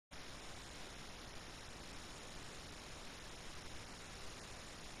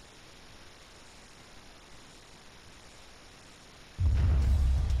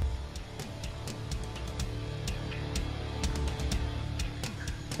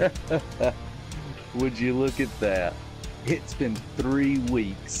Would you look at that? It's been 3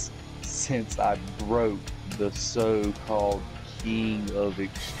 weeks since I broke the so-called King of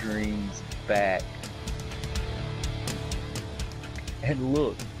Extreme's back. And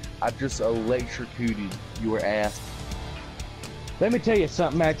look, I just electrocuted your ass. Let me tell you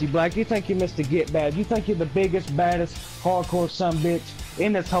something, Matthew Black. You think you're Mr. Get Bad. You think you're the biggest, baddest, hardcore sumbitch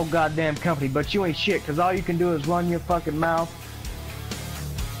in this whole goddamn company, but you ain't shit, because all you can do is run your fucking mouth.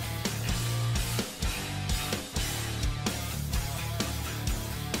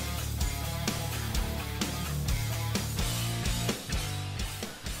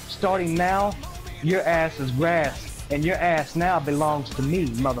 Starting now, your ass is grass, and your ass now belongs to me,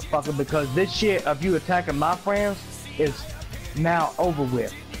 motherfucker, because this shit of you attacking my friends is now over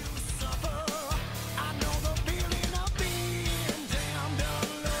with.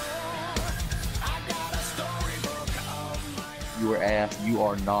 Your ass, you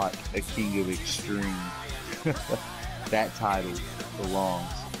are not a King of Extreme. That title belongs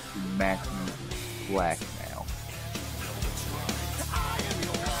to Matthew Black now.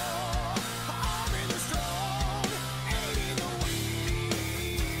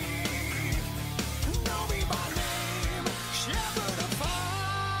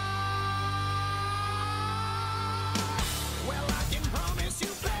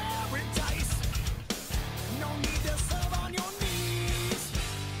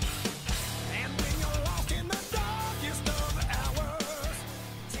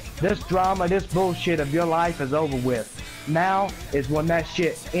 This drama, this bullshit of your life is over with. Now is when that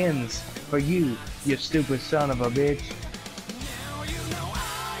shit ends for you, you stupid son of a bitch.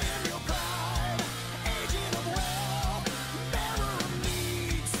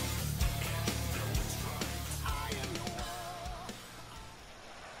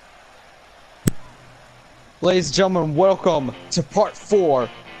 Ladies and gentlemen, welcome to part 4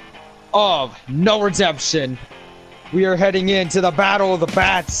 of No Redemption. We are heading into the Battle of the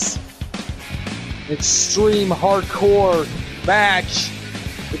Bats. Extreme hardcore match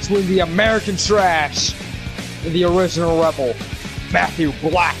between the American Trash and the original Rebel, Matthew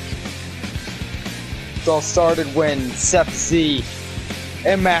Black. It all started when Seth Z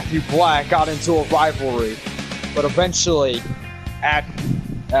and Matthew Black got into a rivalry, but eventually at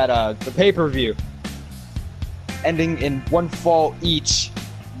the pay-per-view, ending in one fall each,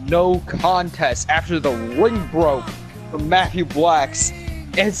 no contest after the ring broke from Matthew Black's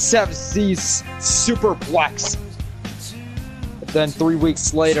and Seth Z's superplex. But then 3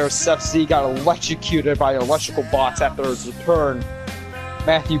 weeks later, Seth Z got electrocuted by an electrical box after his return.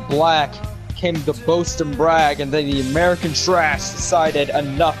 Matthew Black came to boast and brag, and then the American Trash decided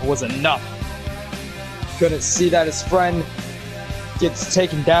enough was enough. Couldn't see that his friend gets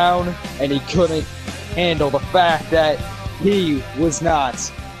taken down, and he couldn't handle the fact that he was not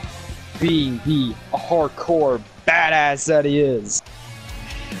being the hardcore badass that he is.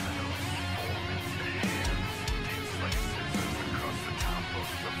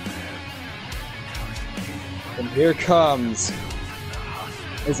 And here comes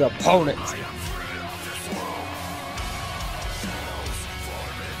his opponent.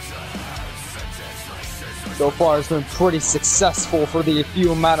 So far, it's been pretty successful for the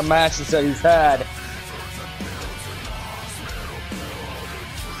few amount of matches that he's had.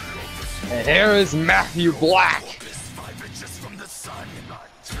 And here is Matthew Black.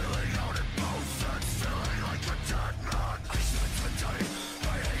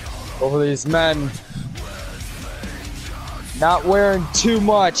 Both of these men not wearing too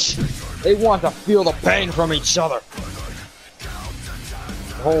much. They want to feel the pain from each other.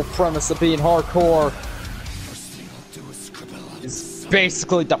 The whole premise of being hardcore is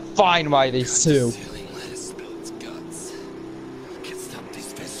basically defined by these two.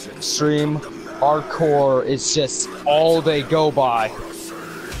 Extreme hardcore is just all they go by.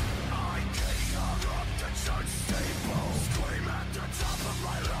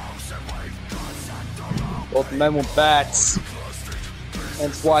 Both men with bats.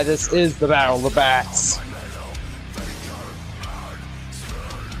 That's why this is the Battle of the Bats.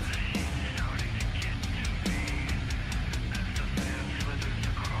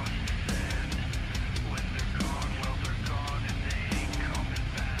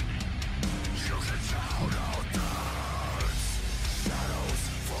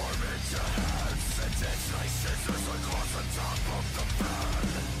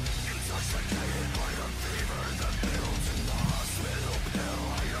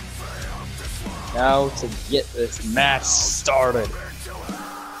 Now to get this match started.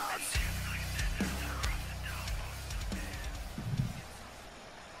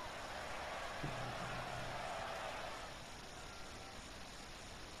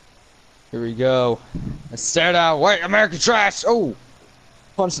 Here we go. I stare down. Wait, American Trash! Oh!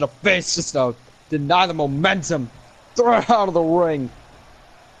 Punch in the face just to deny the momentum. Throw it out of the ring.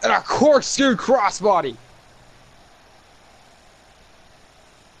 And a corkscrew crossbody.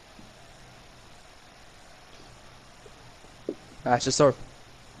 Match just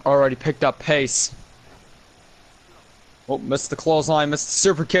already picked up pace. Oh, missed the clothesline, missed the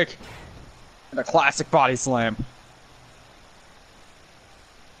super kick. And a classic body slam.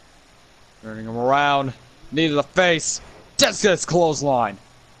 Turning him around. Knee to the face. Just gets clothesline.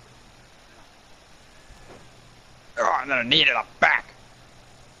 Oh, and then a knee to the back.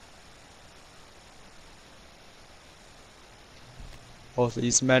 Both of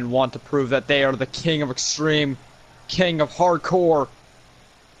these men want to prove that they are the king of extreme, king of hardcore.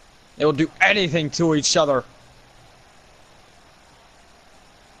 They will do anything to each other.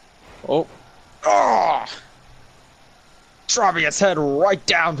 Oh. Oh! Dropping his head right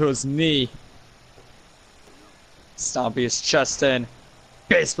down to his knee. Stomping his chest in.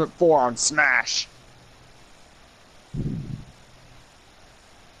 Basement forearm smash.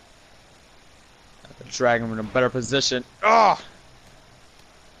 Drag him in a better position. Oh!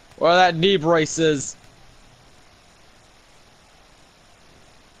 Well, that knee brace is.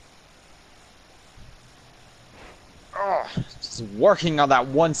 Oh, just working on that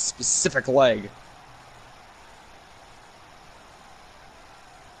one specific leg.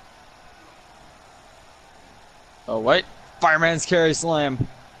 Oh, wait. Fireman's carry slam.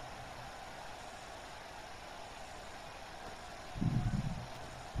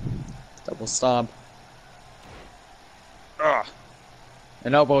 Double stomp. Ugh.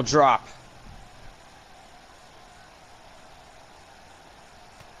 An elbow drop.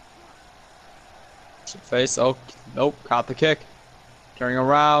 Face. Oh, nope. Caught the kick. Turning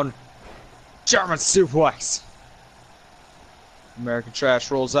around. German suplex. American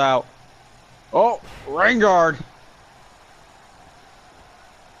Trash rolls out. Oh, rain guard.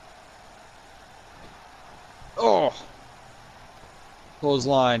 Oh.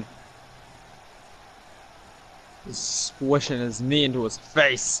 Clothesline. He's squishing his knee into his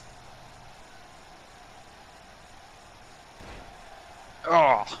face.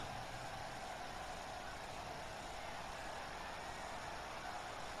 Oh.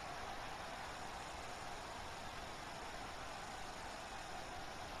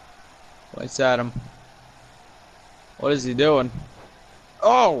 Lights at him. What is he doing?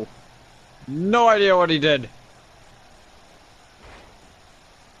 Oh! No idea what he did.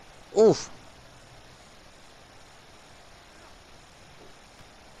 Oof.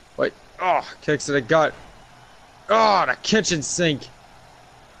 Wait. Oh, kicks to the gut. Oh, the kitchen sink.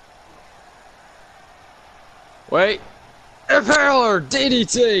 Wait. Impaler!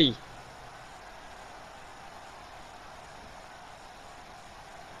 DDT!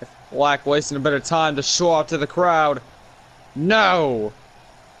 Black wasting a bit of time to show off to the crowd. No!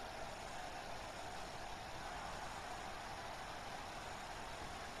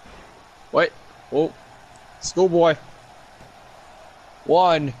 Wait. Oh. Schoolboy.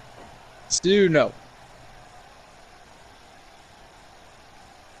 1, 2, no.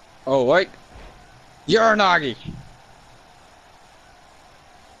 Oh, wait. Uranagi.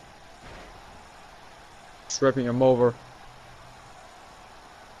 Tripping him over.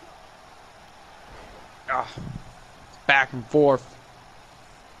 Ah. Back and forth.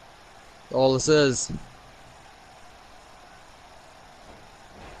 That's all this is.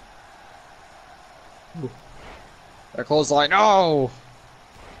 Ooh. That clothesline. Oh!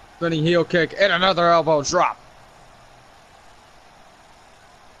 Spinning heel kick and another elbow drop.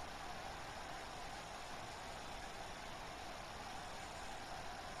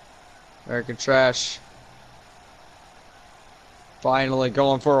 American Trash finally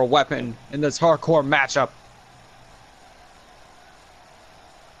going for a weapon in this hardcore matchup.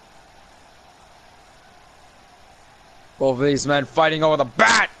 Both of these men fighting over the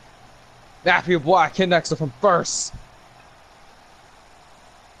bat. Matthew Black in next to him first.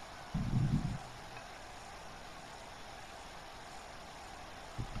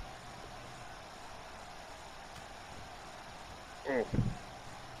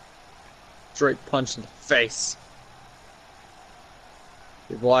 Straight punch in the face.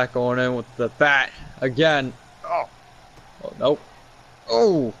 Black going in with the bat again. Oh, oh nope.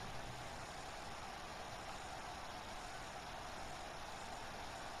 Oh.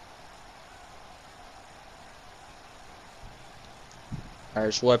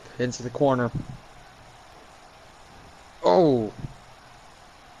 Irish whip into the corner. Oh.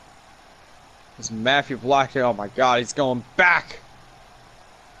 This Matthew Black. Oh my God, he's going back.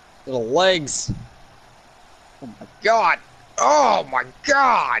 Little legs. Oh my God. Oh my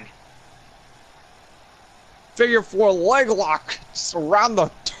God. Figure 4 leg lock just around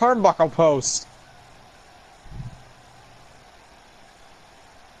the turnbuckle post.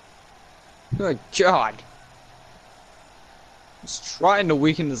 Good God. He's trying to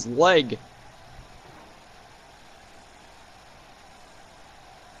weaken his leg.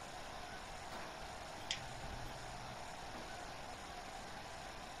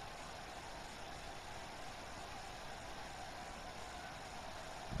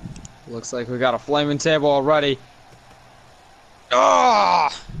 Looks like we got a flaming table already.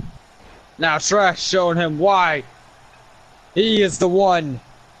 Ah! Now Trash showing him why he is the one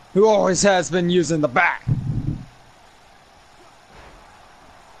who always has been using the bat.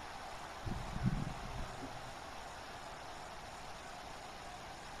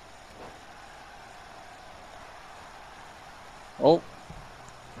 Oh.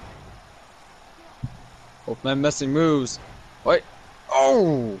 Both men missing moves. Wait.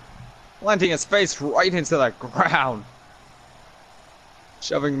 Oh! Planting his face right into the ground.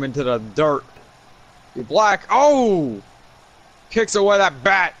 Shoving him into the dirt. You Black. Oh! Kicks away that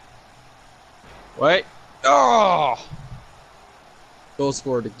bat. Wait. Oh! Goes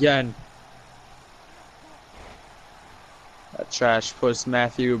for it again. That Trash pushed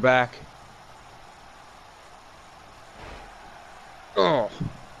Matthew back. Oh!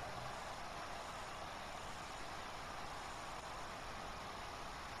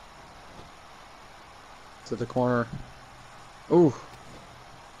 To the corner. Ooh.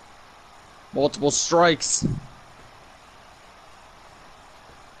 Multiple strikes.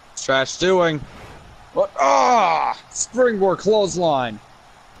 What's Trash doing? What? Ah! Springboard clothesline.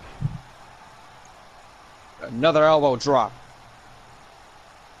 Another elbow drop.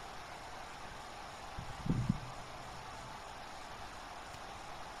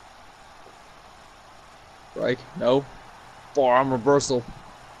 Strike. No. Forearm reversal.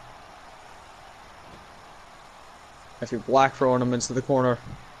 Matthew Black throwing him into the corner.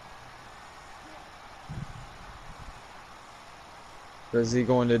 What is he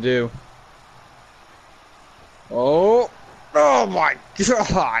going to do? Oh! Oh my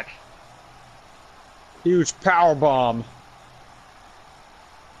God! Huge power bomb.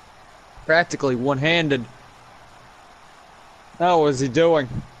 Practically one-handed. Now what is he doing?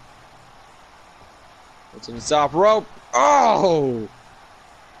 It's in the top rope. Oh!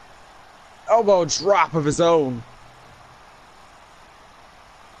 Elbow drop of his own.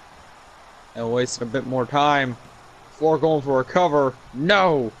 And wasting a bit more time before going for a cover.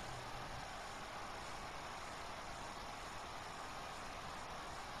 No!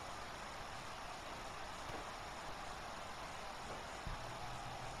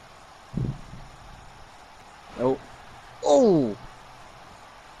 Nope. Oh!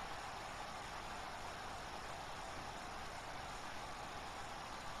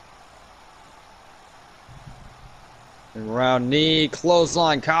 And round knee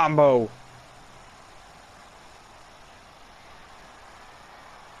clothesline combo.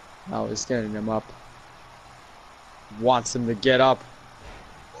 Oh, he's getting him up. Wants him to get up.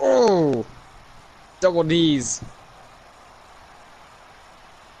 Oh! Double knees.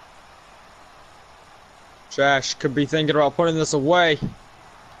 Trash could be thinking about putting this away.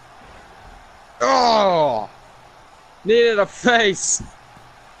 Oh! Needed a face.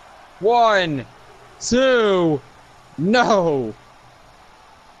 1, 2. No!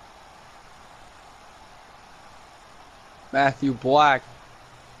 Matthew Black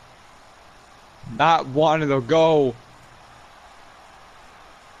not wanting to go.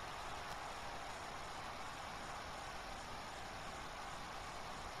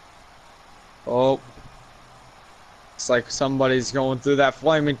 Oh. Looks like somebody's going through that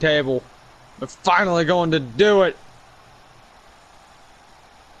flaming table. They're finally going to do it.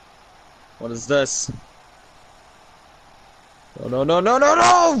 What is this? No, no, no, no, no,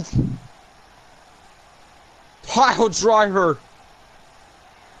 no! Pile driver.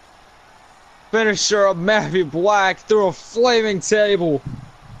 Finisher of Matthew Black through a flaming table.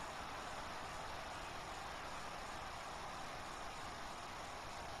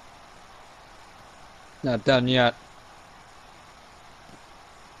 Not done yet.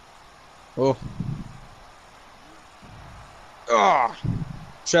 Oh. Ah!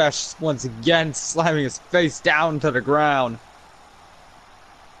 Trash once again slamming his face down to the ground.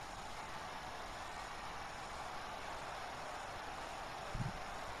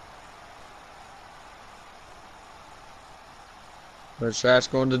 What's Trash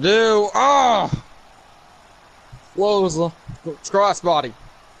going to do? Ah! Blows the crossbody.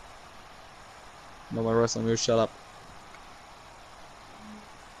 No, my wrestling move, shut up.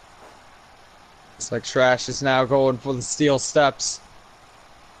 Looks like Trash is now going for the steel steps.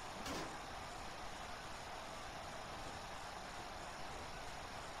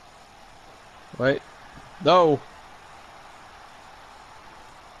 Wait. No.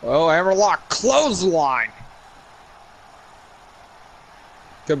 Oh, hammerlock clothesline.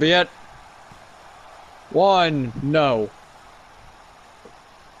 Could be it. One. No.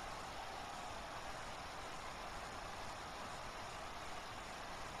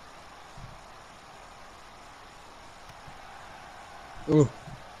 Ooh.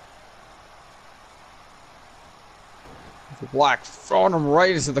 Black throwing him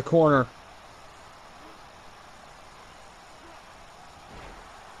right into the corner.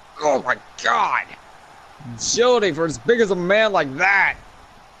 Oh my god! Agility for as big as a man like that!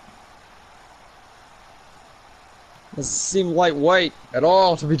 Doesn't seem lightweight at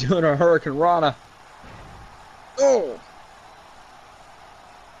all to be doing a Hurricane Rana. Oh!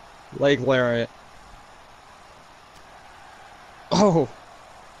 Leg lariat. Oh!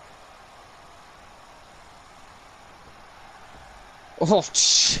 Oh,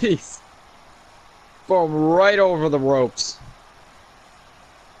 jeez! Boom, right over the ropes.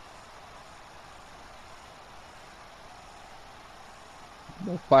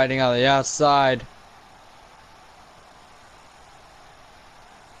 They're fighting on the outside.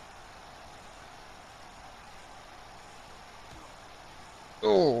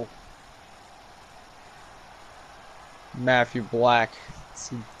 Oh! Matthew Black.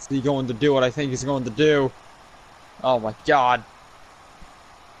 Is he going to do what I think he's going to do? Oh my god.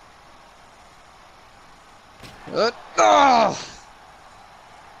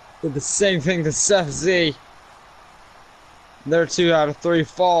 Did the same thing to Seth Z. They're 2 out of 3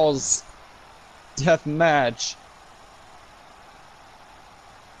 falls. Death match.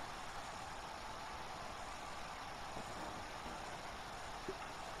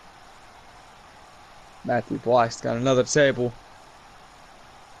 Matthew Black's got another table.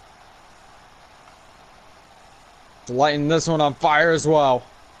 Lighting this one on fire as well.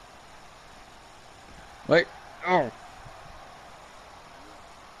 Wait. Oh.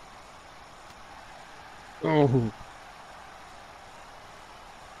 Oh.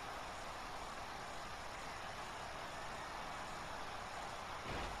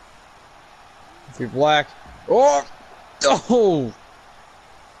 Matthew Black. Oh. Oh.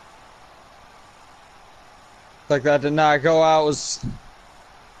 Like that did not go out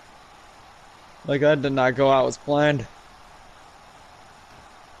as planned.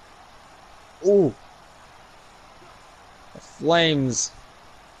 Ooh. The flames.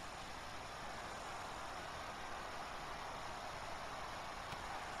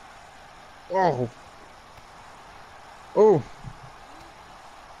 Oh. Oh.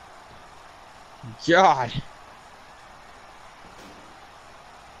 God.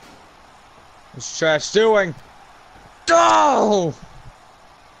 What's Trash doing? Oh!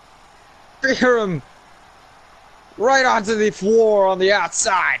 Spear him right onto the floor on the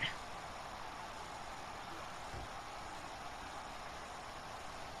outside.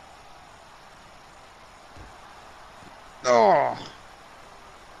 Oh!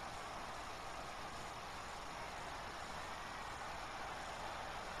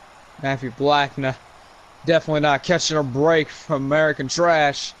 Matthew Black, definitely not catching a break from American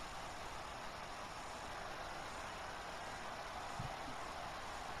Trash.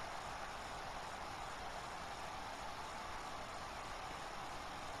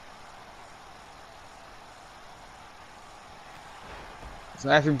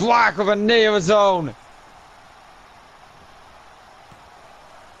 Matthew Black with a knee of his own.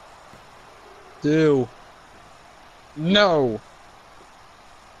 No.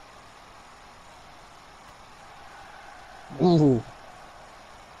 Ooh.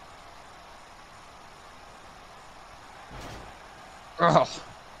 Oh.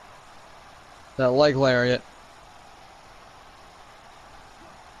 That leg lariat.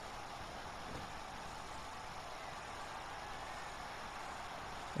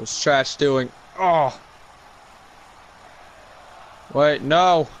 What's Trash doing? Oh. Wait,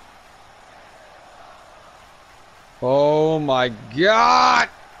 no. Oh my god!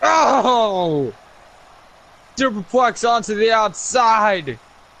 Oh! Superplex onto the outside!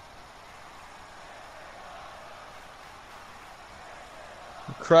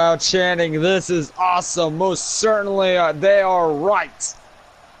 The crowd chanting, "This is awesome!" Most certainly they are right!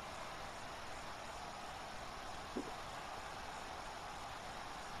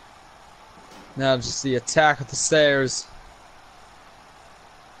 Now just the attack of the stairs.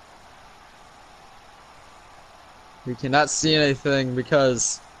 We cannot see anything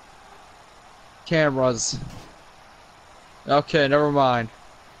because cameras. Okay, never mind.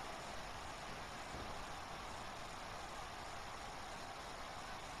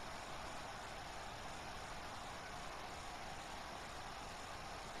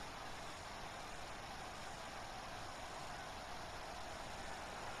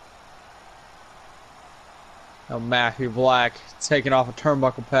 Now Matthew Black taking off a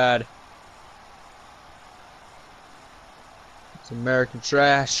turnbuckle pad. It's American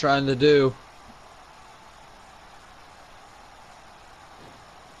Trash trying to do.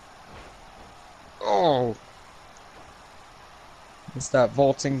 Oh! It's that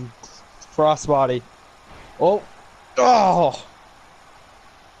vaulting crossbody. Oh! Oh!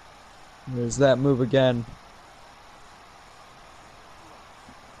 There's that move again.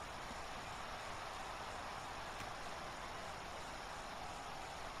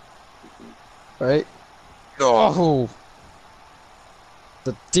 Right? Oh!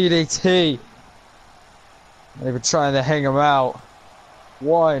 The DDT! They were trying to hang him out.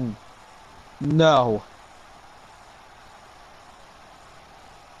 One. No.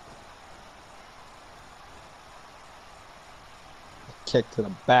 Kick to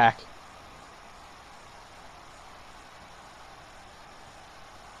the back.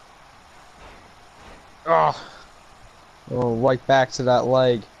 Oh, right back to that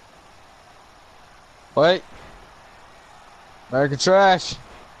leg. Wait. American Trash.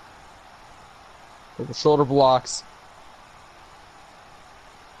 With the shoulder blocks.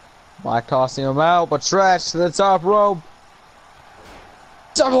 Black tossing him out, but Trash to the top rope.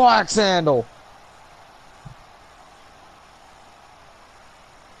 Double axe handle.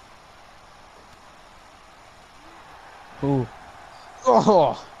 Ooh.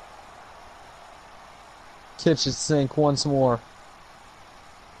 Oh. Kitchen sink once more.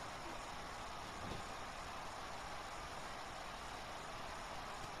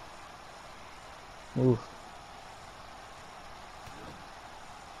 Ooh.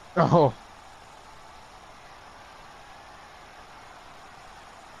 Oh.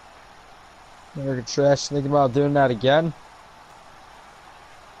 American Trash thinking about doing that again?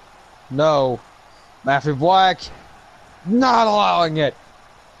 No. Matthew Black not allowing it.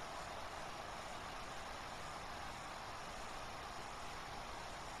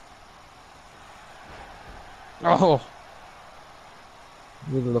 Oh.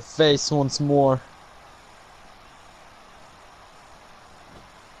 Look at the face once more.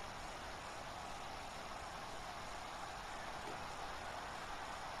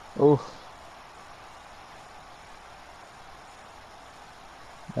 Oh.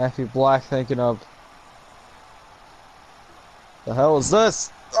 Matthew Black thinking of. The hell is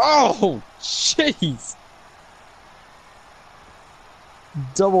this? Oh, jeez.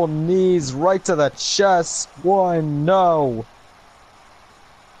 Double knees right to the chest. One, no.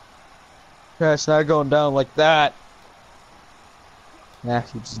 Trash not going down like that.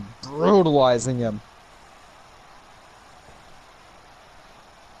 Matthew just brutalizing him.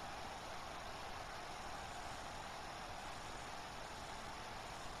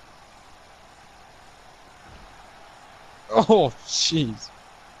 Oh, jeez.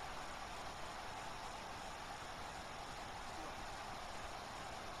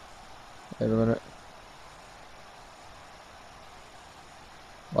 Wait a minute.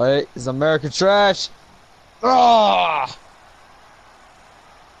 Wait, is American Trash? Ah!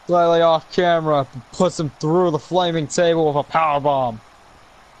 Slightly off camera, puts him through the flaming table with a power bomb.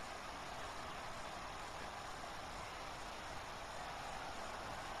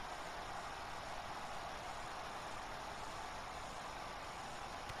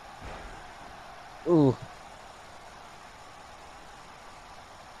 Ooh.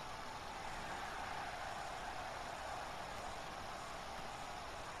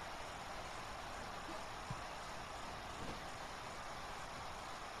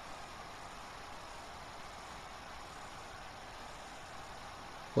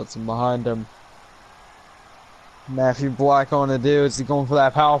 Puts him behind him. Matthew Black on the dude. Is he going for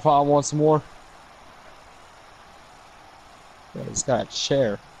that power bomb once more? Yeah, he's got a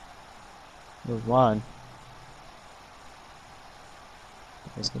chair. Move mine.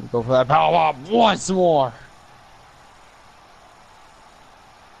 He's gonna go for that power bomb once more.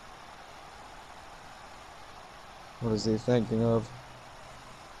 What is he thinking of?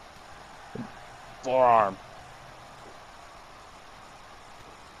 Forearm.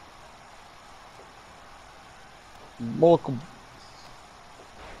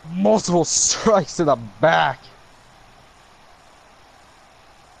 Multiple strikes to the back.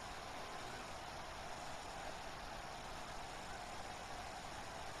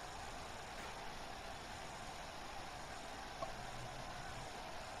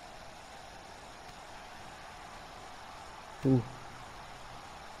 Ooh.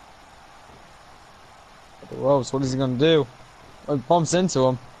 The ropes, what is he gonna do? Oh, he bumps into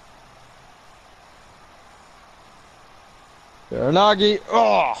him. Uranagi,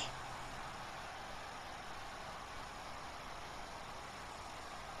 oh!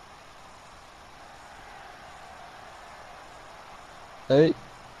 Hey,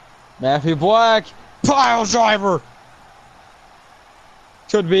 Matthew Black, pile driver.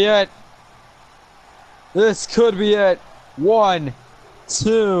 Could be it. This could be it. 1,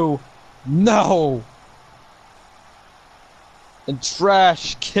 2, no. And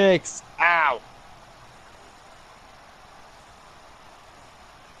Trash kicks out.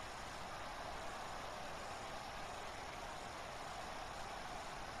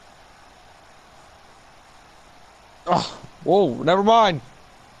 Oh, whoa, never mind.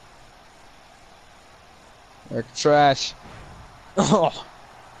 Eric Trash. Oh.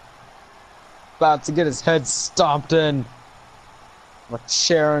 About to get his head stomped in. A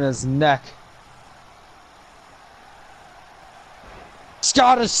chair in his neck.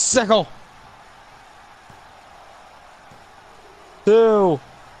 Scottish sickle. 2.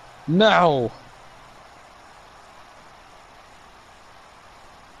 No.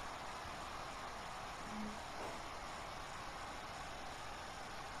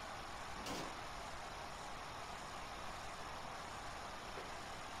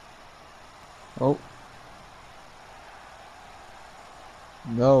 Oh.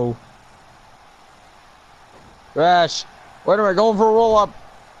 No. Crash. Wait a minute, going for a roll up.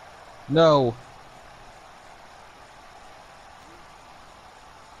 No.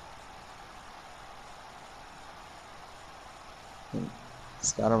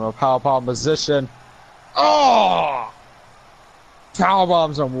 He's got him in a powerbomb position. Oh!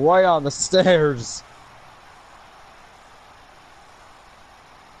 Powerbombs him right on the stairs.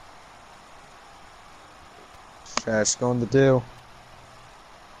 Trash going to do.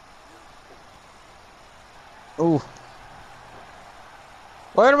 Ooh.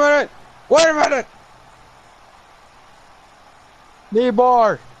 Wait a minute! Wait a minute! Knee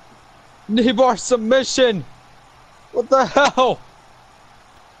bar! Knee bar submission! What the hell?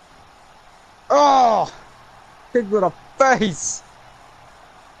 Oh! Kick to the face!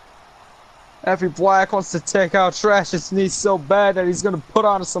 Matthew Black wants to take out Trash's knee so bad that he's gonna put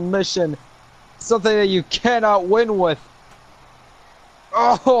on a submission. Something that you cannot win with.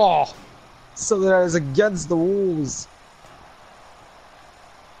 Oh! Something that is against the rules.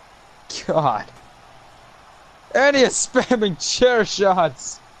 God. And he is spamming chair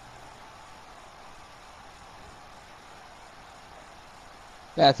shots.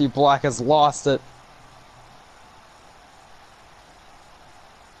 Matthew Black has lost it.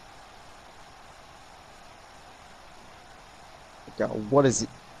 God, what is he?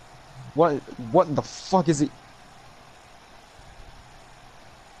 What in the fuck is he?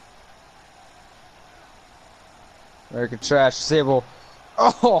 American Trash is able.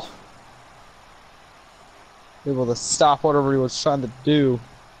 Oh! Able to stop whatever he was trying to do.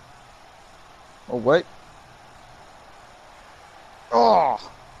 Oh, wait. Oh!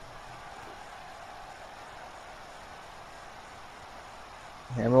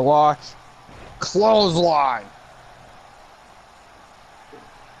 Hammerlock. Clothesline!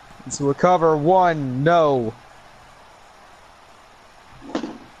 To recover 1, no.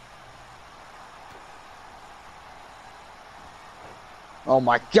 Oh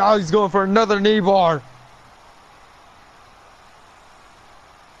my god, he's going for another knee bar.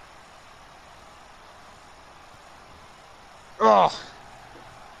 Ugh.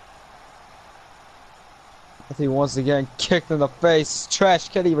 I think once again kicked in the face. Trash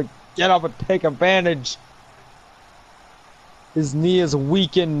can't even get up and take advantage. His knee is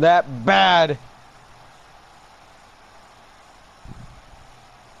weakened that bad.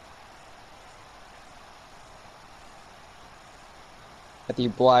 Matthew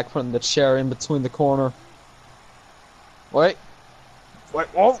Black putting the chair in between the corner. Wait. Wait.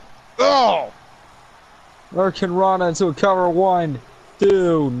 Oh. Oh. American Rana into a cover. 1,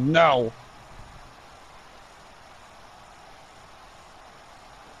 2. No.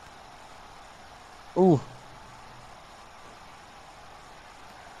 Ooh.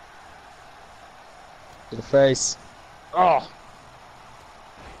 To the face. Oh.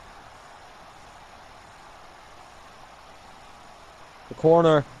 The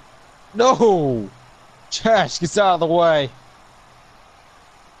corner. No. Trash gets out of the way.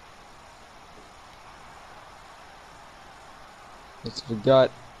 It's the gut.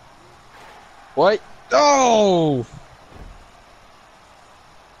 What? Oh.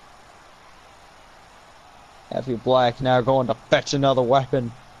 Matthew Black now going to fetch another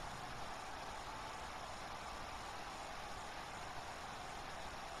weapon.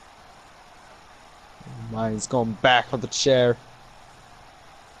 He's going back for the chair.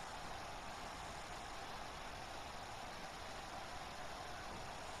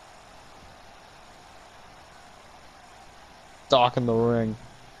 Dock in the ring.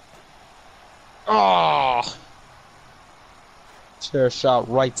 Oh! Chair shot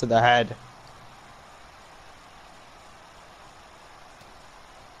right to the head.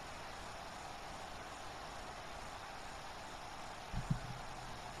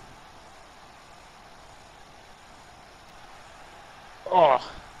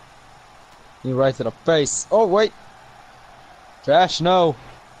 Oh. Knee right to the face. Oh, wait. Trash, no.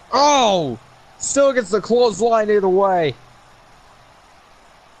 Oh! Still gets the clothesline either way.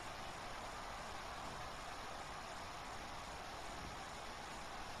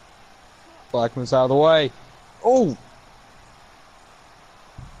 Black moves out of the way. Oh!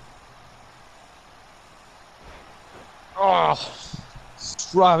 Oh! He's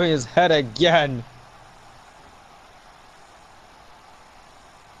dropping his head again.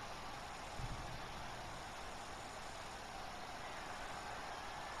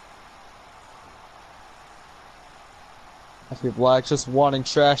 Matthew Black just wanting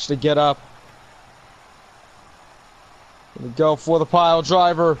Trash to get up. Here we go for the pile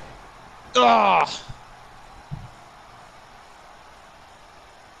driver. Ah!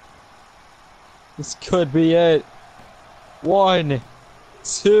 This could be it. 1,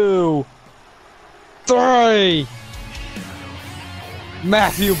 2, 3.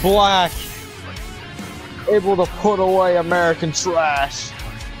 Matthew Black able to put away American Trash.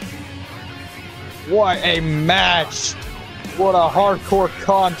 What a match! What a hardcore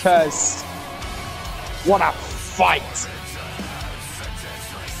contest! What a fight!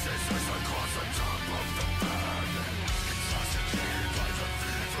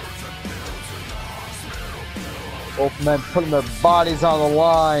 Both men putting their bodies on the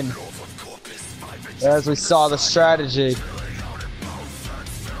line. As we saw the strategy,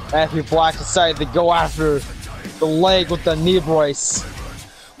 Matthew Black decided to go after the leg with the knee brace.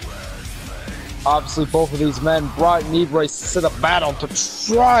 Obviously, both of these men brought knee braces to the battle to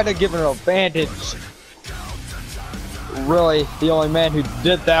try to give it an advantage. Really, the only man who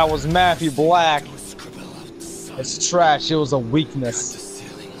did that was Matthew Black. It's Trash. It was a weakness.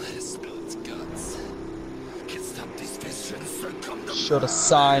 Showed a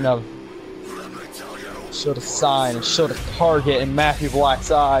sign and showed a target in Matthew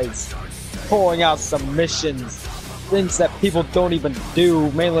Black's eyes, pulling out submissions, things that people don't even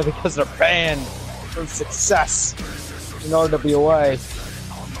do, mainly because they're banned from success in RWA.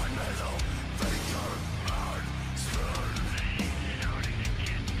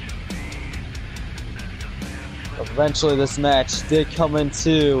 Eventually, this match did come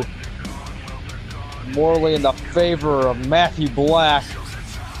into morally in the favor of Matthew Black.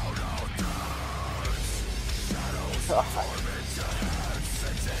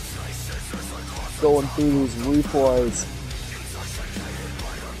 Going through these replays.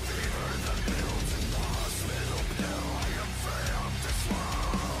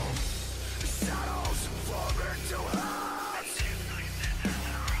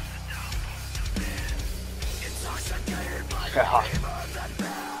 God.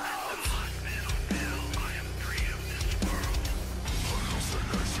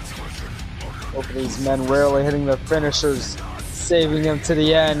 Both of these men rarely hitting their finishers, saving them to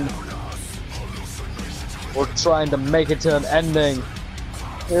the end. We're trying to make it to an ending.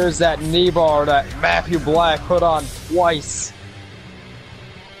 Here's that knee bar that Matthew Black put on twice.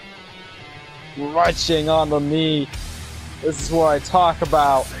 Wrenching on the knee. This is what I talk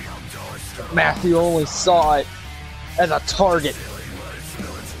about. Matthew only saw it as a target.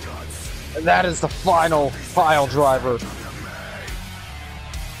 And that is the final pile driver.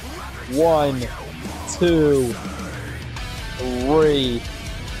 1, 2, 3.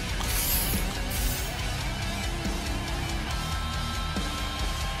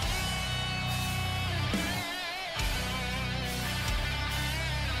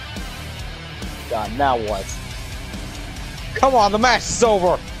 God, now what? Come on, the match is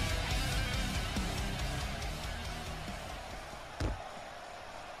over!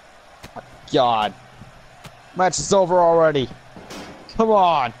 God. Match is over already. Come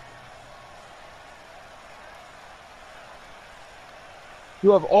on.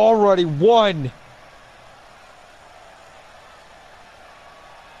 You have already won.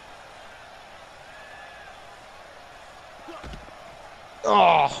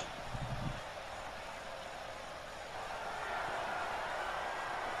 Oh.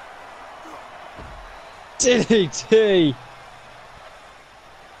 DDT.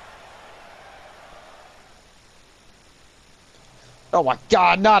 Oh my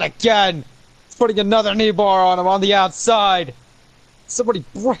God, not again. It's putting another knee bar on him on the outside. Somebody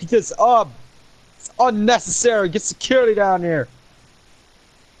break this up. It's unnecessary. Get security down here.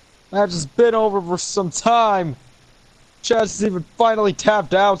 Match has been over for some time. Chaz has even finally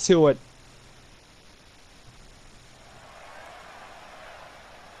tapped out to it.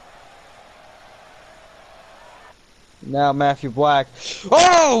 Now Matthew Black.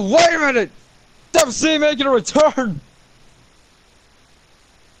 Oh, wait a minute! WC making a return!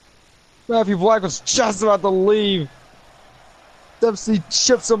 Matthew Black was just about to leave. WC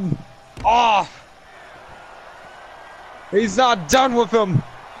chips him off. He's not done with him.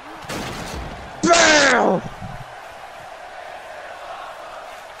 BAM!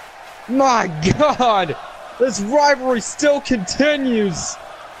 My God! This rivalry still continues!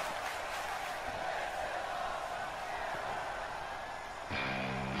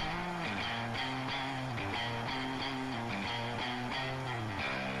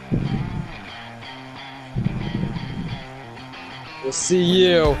 We'll see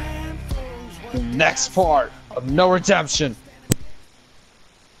you in the next part of No Redemption.